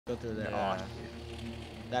Go through there. Yeah.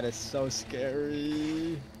 Oh, that is so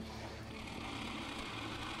scary.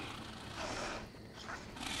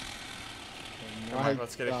 Come on,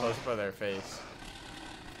 let's get a close up of their face.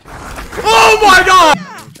 Oh my god!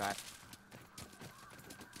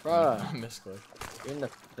 Bruh, Misclick. even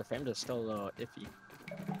the frame is still a little iffy.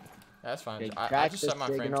 That's fine. Okay, I just set my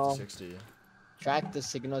frames to 60. Track the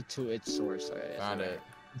signal to its source. Okay, Found it.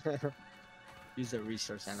 Use the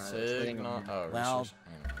resource analyzer. Signal. Oh, well, resource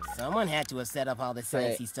analyzer. someone had to have set up all this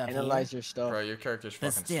sciencey stuff Analyze here. your stuff. Bro, your character's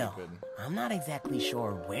But fucking still, stupid. I'm not exactly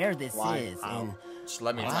sure where this is, and Just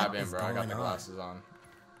let me what tab in, is bro. I got the going on? glasses on.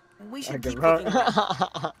 we should Okay, keep bro. looking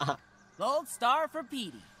around. Gold star for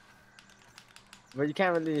Petey. But you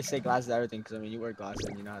can't really say glasses to everything, because I mean, you wear glasses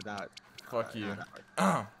and you know how that. Fuck you.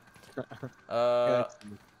 How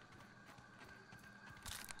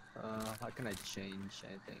can I change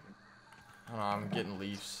anything? I don't know, I'm getting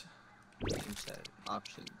leaves. Change that.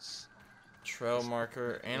 Options. Trail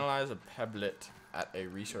marker. Analyze a pebblet at a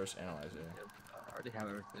resource analyzer. I already have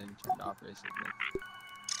everything turned off, basically.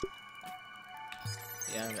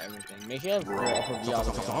 Yeah, I have everything. Make sure you have FOV all the way up.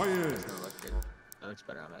 It's gonna look good. That looks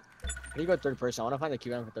better on it. How do you go third person? I want to find the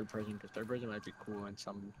keyboard for third person, because third person might be cool in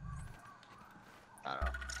some... I don't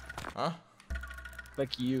know. Huh?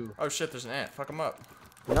 Fuck you. Oh shit, there's an ant. Fuck him up.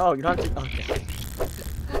 No, you don't have to... Okay.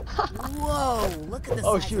 Whoa, look at the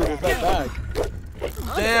Oh size shoot, of it's that right back.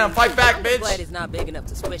 Damn, fight back, I'm glad bitch! it's not big enough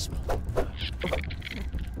to squish me.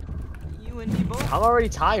 You and me both. I'm already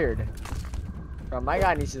tired. Bro, my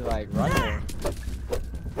guy needs to like run more.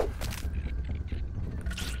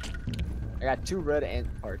 I got 2 red ant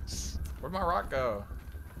parts. Where'd my rock go?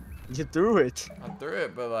 You threw it. I threw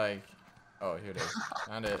it, but like... Oh, here it is.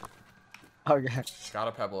 Found it. Okay. Got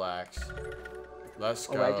a pebble axe. Let's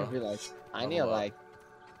Oh, go. I just realized. I need to Level up. like...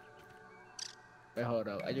 Wait, hold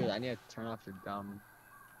up. I need to turn off your dumb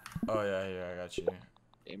Oh yeah, here, I got you.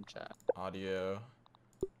 game chat. Audio.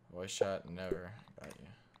 Voice chat, never. Got you.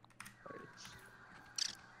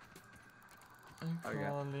 I'm Okay.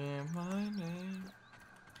 calling my name.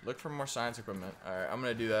 Look for more science equipment. Alright, I'm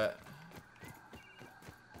gonna do that.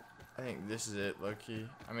 I think this is it, low-key.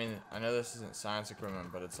 I mean, I know this isn't science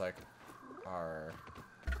equipment, but it's like our...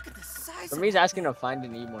 Look at the size For of me, he's asking to find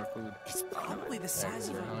and eat more food. It's probably the Yeah, size 'cause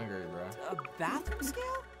of we're hungry, bro. a bathroom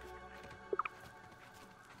scale.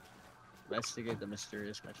 Investigate the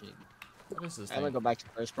mysterious machine. What is this I'm gonna thing? go back to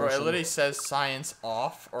first Bro, it person. literally says science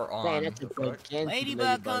off or on. Man, that's The a fuck? gigantic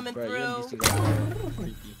Ladybug coming bro. You know through. these things are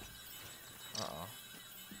creepy. Uh-oh.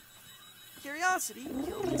 Curiosity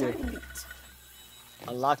killed a tiny bit.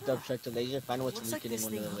 Unlock the objective laser. Find what's Looks like weakening this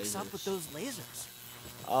one thing of the hooks up with lasers. those lasers.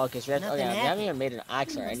 Oh, okay, so we have Nothing we haven't happened. even made an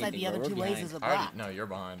axe or Looks anything. like the bro. other We're 2 behind. lasers are I already... blocked. No, you're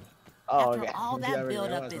behind. Oh, After okay. all Yeah, that we're build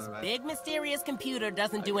good. up, That this was my bad. big mysterious computer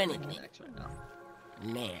doesn't do Okay, we're anything. making an axe right now.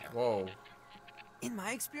 Man. Whoa. In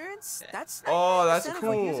my experience, that's Oh, that's 90% of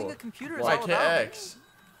what using cool. a computer is Like all hit about. X.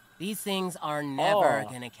 These things are never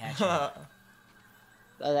Oh. gonna catch up.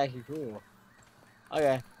 That's actually cool.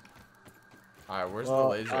 Okay. Alright, where's Well, the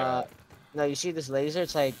laser at? no, you see this laser?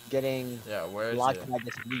 It's like getting Yeah, where is blocked it? by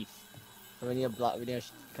this leaf. So we need to block. We need to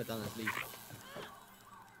cut down this leaf.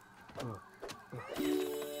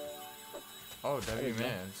 Oh, There W you go.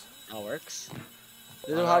 mans. How it works.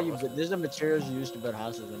 This Oh, is how no, you. what's- This is the materials you use to build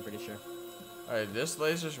houses. I'm pretty sure. Alright, this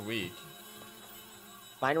laser's weak.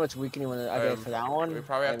 Find what's weakening when. Okay, for that one. We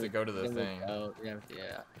probably have then to go to the then we thing. go-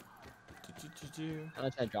 Yeah. How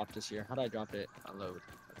do I drop this here? How do I drop it? Unload.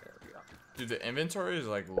 Okay, there we go. Dude, the inventory is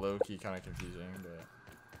like low-key kind of confusing, but...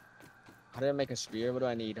 How do I make a spear? What do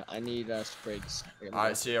I need? I need sprigs. Okay,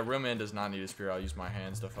 Alright, see, a real man does not need a spear. I'll use my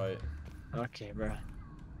hands to fight. Okay, bro.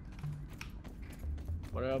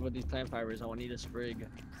 What about these plant fibers? I will need a sprig.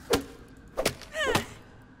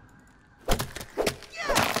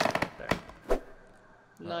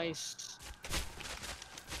 Nice.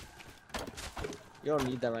 You don't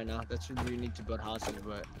need that right now. That's what you need to build houses,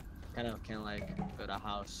 but kind of can't like build a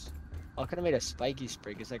house. Oh, I could have made a spiky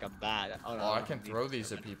sprig. It's like a bat. Oh, no, Oh, I don't can need throw it.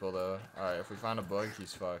 these at people, though. Alright, if we find a bug,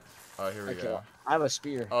 he's fucked. Oh, here we Okay, go. I have a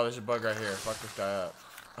spear. Oh, there's a bug right here. Fuck this guy up.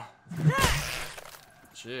 Oh.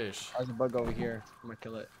 Sheesh. There's a bug over here. I'm gonna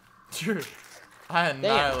kill it. Dude, I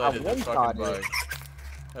annihilated the one-shot fucking it. bug.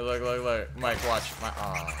 Hey, look. Mike, watch.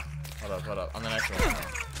 Hold up. On the next one.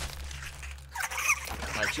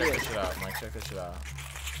 Mike, check this shit out.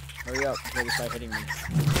 Hurry up before they start hitting me.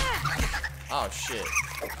 Oh, shit.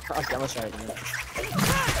 Okay, I'm gonna start hitting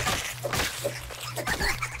you.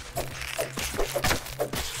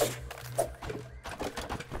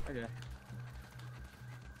 Okay.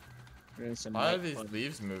 We're doing some Why are light these fun.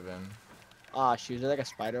 leaves moving? Ah, shoot, is there like a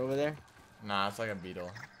spider over there? Nah, it's like a beetle.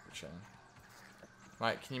 We're chilling.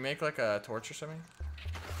 Mike, can you make like a torch or something?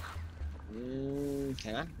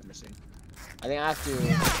 Can I? Let me see. I think I have to.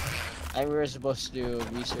 I think we were supposed to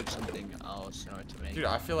research something else in order to make. Dude,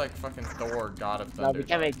 I feel like fucking Thor, God of No, Thunder. we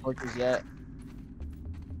can't make torches yet.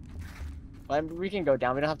 Well, we can go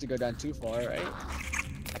down. We don't have to go down too far, right?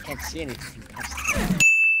 I can't see anything.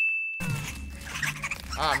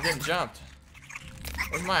 Ah, I'm getting jumped.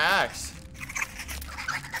 Where's my axe?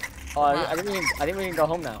 Oh, I think we can go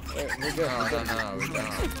home now. We're good. No, we're good. no, we don't.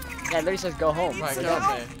 Yeah, it literally says go home. Mike, We're help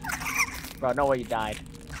done. me. Bro, no way you died.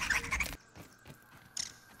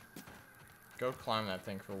 Go climb that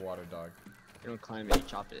thing for water, dog. You don't climb it, you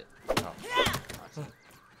chop it. Oh.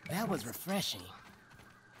 That was refreshing.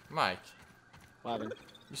 Mike, What happened?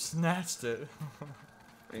 you snatched it.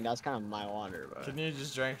 I mean, that's kind of my water, bro. Can you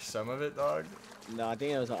just drink some of it, dog? No, I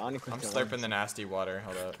think it was an unequipped. I'm slurping the nasty water.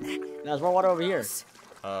 Hold up. No, there's more water over here.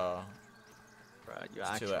 Oh, Bro, you it's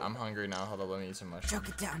actually. too late. I'm hungry now. Hold up, let me eat some mushrooms. Choke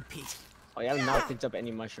it down, Pete. Oh, you have not picked up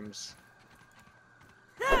any mushrooms.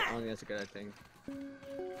 I don't think that's a good thing.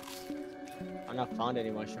 I've not found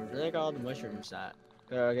any mushrooms. Where they got all the mushrooms at?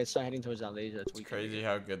 Okay, start heading towards that laser. It's crazy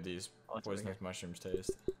how good these Oh, it's poisonous mushrooms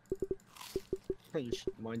taste. You're just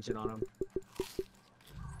munching on them.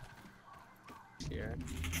 Here.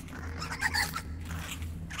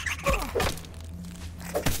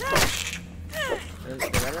 They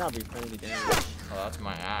better not be friendly damage. Oh, that's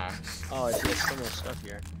my axe. Oh, it's just so much stuff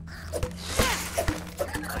here.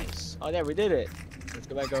 Nice. Oh, there, we did it. Let's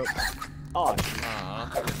go back up. Oh, No, I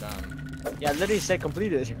don't think we're done. yeah, literally said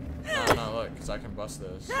completed. No, look, because I can bust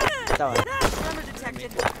this. Done. Tremor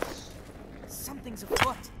detected. Something's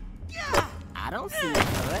afoot. I don't see it.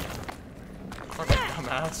 Fucking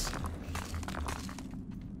dumbass.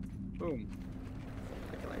 Boom.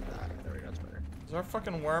 Make it like that. There we go, that's better. Is there a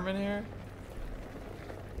fucking worm in here?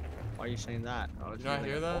 Why are you saying that? Oh, Did you not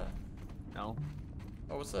hear that? No.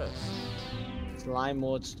 Oh, what's this? Slime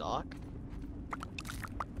mold stock.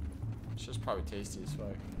 It's just probably tasty as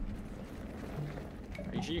fuck.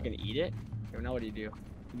 Are you sure you can eat it? Or now what do you do?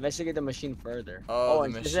 Investigate the machine further. Oh, the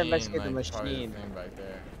and just machine, investigate like, the probably the machine. thing back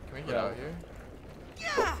there. Can we get Yeah. out here?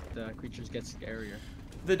 The creatures get scarier.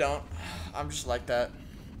 They don't. I'm just like that.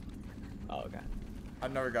 Oh, okay. I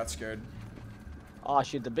never got scared. Oh,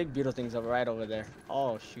 shoot, the big beetle thing's over right over there.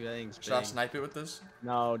 Oh, shoot, that thing's Should I big. snipe it with this?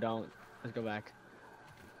 No, don't. Let's go back.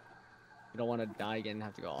 You don't want to die again and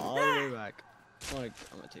have to go all the way back. Oh, I'm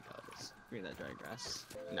gonna take all this. Give me that dry grass.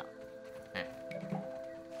 No. Eh.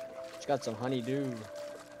 It's got some honeydew. I need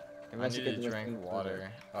Investigate to the drink machine water.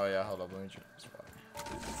 further. Oh yeah, hold up, let me drink this water.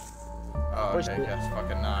 Oh, Where's okay, the- guess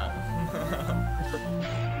fucking not.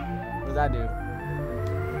 What does that do?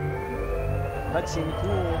 Cutscene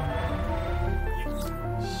cool.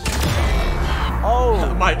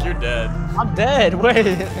 Oh! Mike, you're dead. I'm dead. Wait.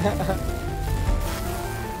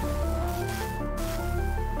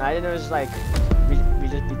 I didn't know it was like we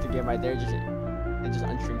just beat the game right there. It just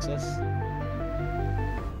unshrinks us.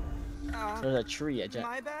 There's a tree.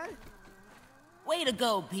 My bad? Way to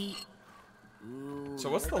go, Pete. Ooh, So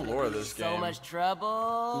what's the we're gonna lore of be in this so game? much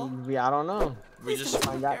trouble. I don't know. We just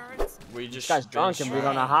Find out. Parents. This guy's drunk and we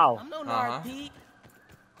don't know Hey, how. I'm no Uh-huh. nerd, Pete.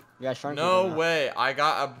 You guys shrunk. No we don't know. way. I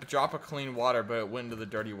got a drop of clean water, but it went into the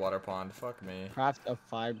dirty water pond. Fuck me. Craft a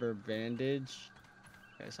fiber bandage.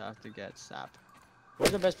 Okay, so I have to get sap.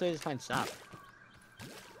 Where's the best place to find sap?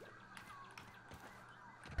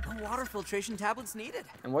 No water filtration tablets needed.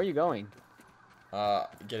 And where are you going?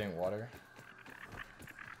 Getting water.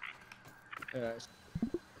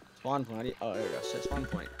 Spawn point. Oh, there we go. Set spawn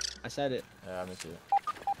point. I said it. Yeah, me too.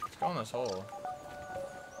 Let's go in this hole.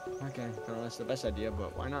 Okay, well, that's the best idea,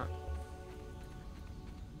 but why not?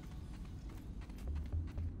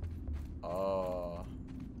 Oh.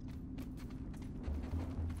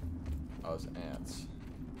 Oh, it's ants.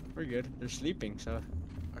 We're good. They're sleeping, so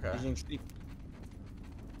Okay. using sleep.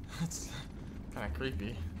 That's kind of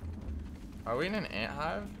creepy. Are we in an ant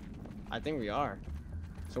hive? I think we are.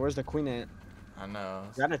 So where's the queen ant? I know.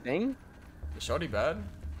 Is that a thing? Is Shorty bad?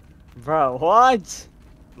 Bro, what?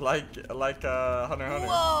 Like Hunter x Hunter.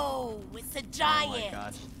 Whoa, it's a Oh my giant.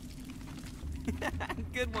 gosh.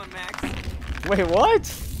 Good one, Max. Wait,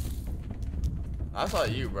 what? I saw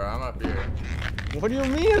you, bro. I'm up here. What do you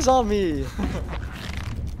mean it's on me?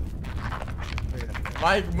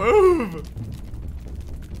 Mike, move!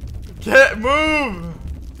 Move!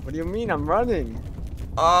 What do you mean I'm running?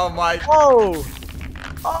 Oh, Mike. Oh!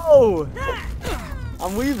 Oh!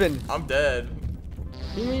 I'm weaving. I'm dead.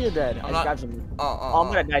 What do you mean you're dead? I I'm just not- grabbed some. Oh, Oh, I'm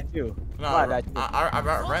gonna die too. No, I'm gonna die too. I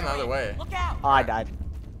ran the other way. Look out. Oh, I died.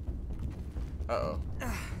 Uh-oh.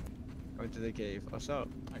 Going to the cave. What's up?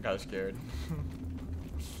 I got scared.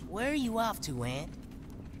 Where are you off to, Ant?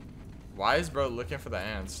 Why is bro looking for the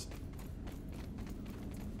ants?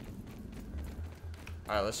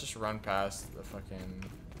 Alright, let's just run past the fucking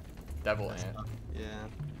devil ant. Yeah.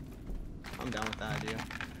 I'm down with that idea.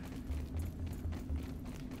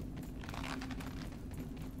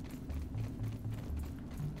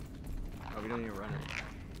 Oh, we don't need to run it.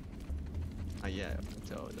 Oh yeah,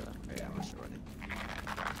 until the yeah, we're still running.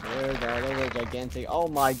 There we go, those are gigantic. Oh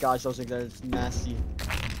my gosh, those things are nasty.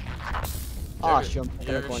 Oh shit, I'm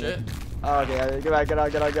in the corner. Shit? Oh, okay, get out. Come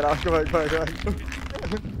on.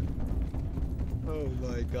 Oh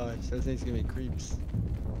my gosh, those things give me creeps.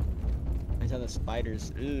 I saw the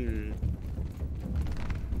spiders. Ew.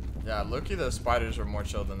 Yeah, look, those spiders were more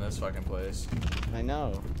chill than this fucking place. I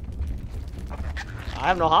know. I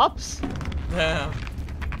have no hops. Damn.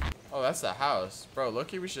 Oh, that's the house. Bro,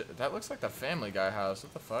 looky, that looks like the Family Guy house.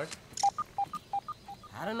 What the fuck?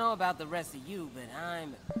 I don't know about the rest of you, but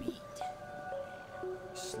I'm beat.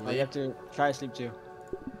 Sleep. Oh, you have to try to sleep too.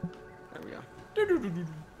 There we go.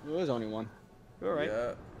 There was only one. You're alright.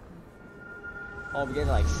 Yeah. Oh, we get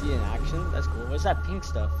to like see in action? That's cool. What's that pink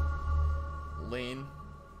stuff? Lean.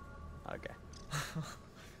 Okay.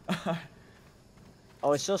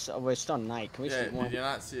 Oh, it's still night. Can we Yeah, sleep more? did you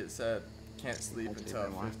not see it said can't sleep Can't sleep until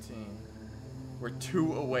anymore. 15? We're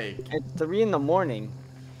 2 awake. It's 3 in the morning.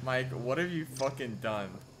 Mike, what have you fucking done?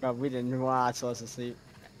 Bro, we're not supposed to sleep.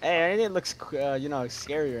 Hey, anything looks, you know,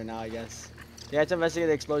 scarier now, I guess. Yeah, let's investigate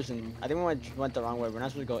the explosion. I think we went the wrong way. We're not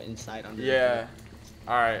supposed to go inside under. Yeah.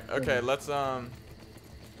 Alright, okay, let's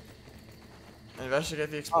investigate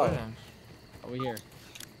the explosion. Are we here?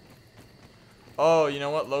 Oh, you know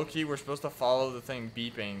what, low-key, we're supposed to follow the thing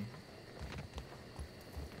beeping.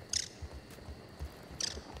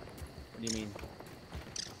 What do you mean?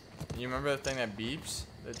 You remember the thing that beeps?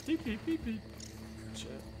 The beep beep beep beep. Shit.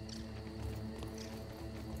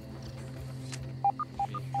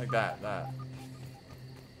 Like that.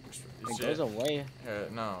 It goes away. Here,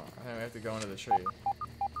 no, I think we have to go into the tree.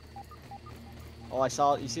 Oh, I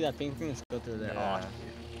saw. You see that pink thing? Let's go through there. Yeah. Oh,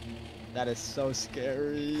 that is so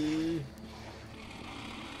scary.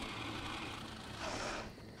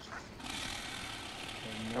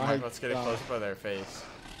 Come on, let's get it close by their face.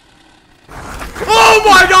 Oh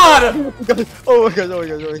my god! Oh my god,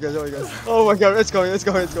 oh my god, it's going.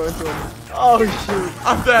 Oh shoot.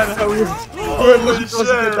 I'm dead. We were not supposed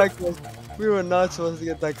to get that close. We were not supposed to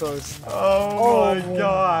get that close. Oh my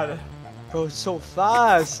god. Bro, it's so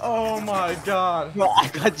fast. Oh my god. Bro, I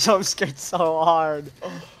got jump scared so hard.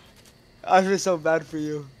 I feel so bad for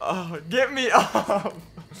you. Oh, get me up.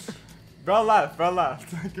 Bro left.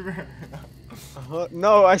 Come here.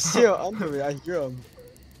 No, I see him under me. I hear him.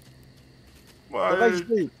 Go back to Why?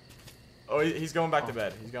 sleep. Oh, he's going back to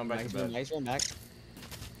bed. He's going back to bed. Nice one back.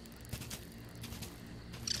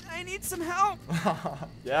 I need some help.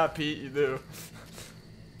 Yeah, Pete, you do.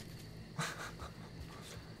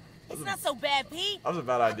 It's not so bad, Pete. That was a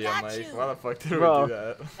bad idea, got Mike. you. Why the fuck did Bro. we do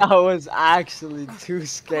that? That was actually too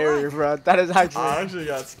scary, bro. That is actually. I actually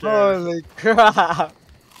got scared. Holy crap!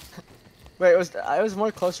 Wait, it was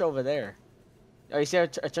more closer over there. Oh, you see, I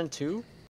turned 2.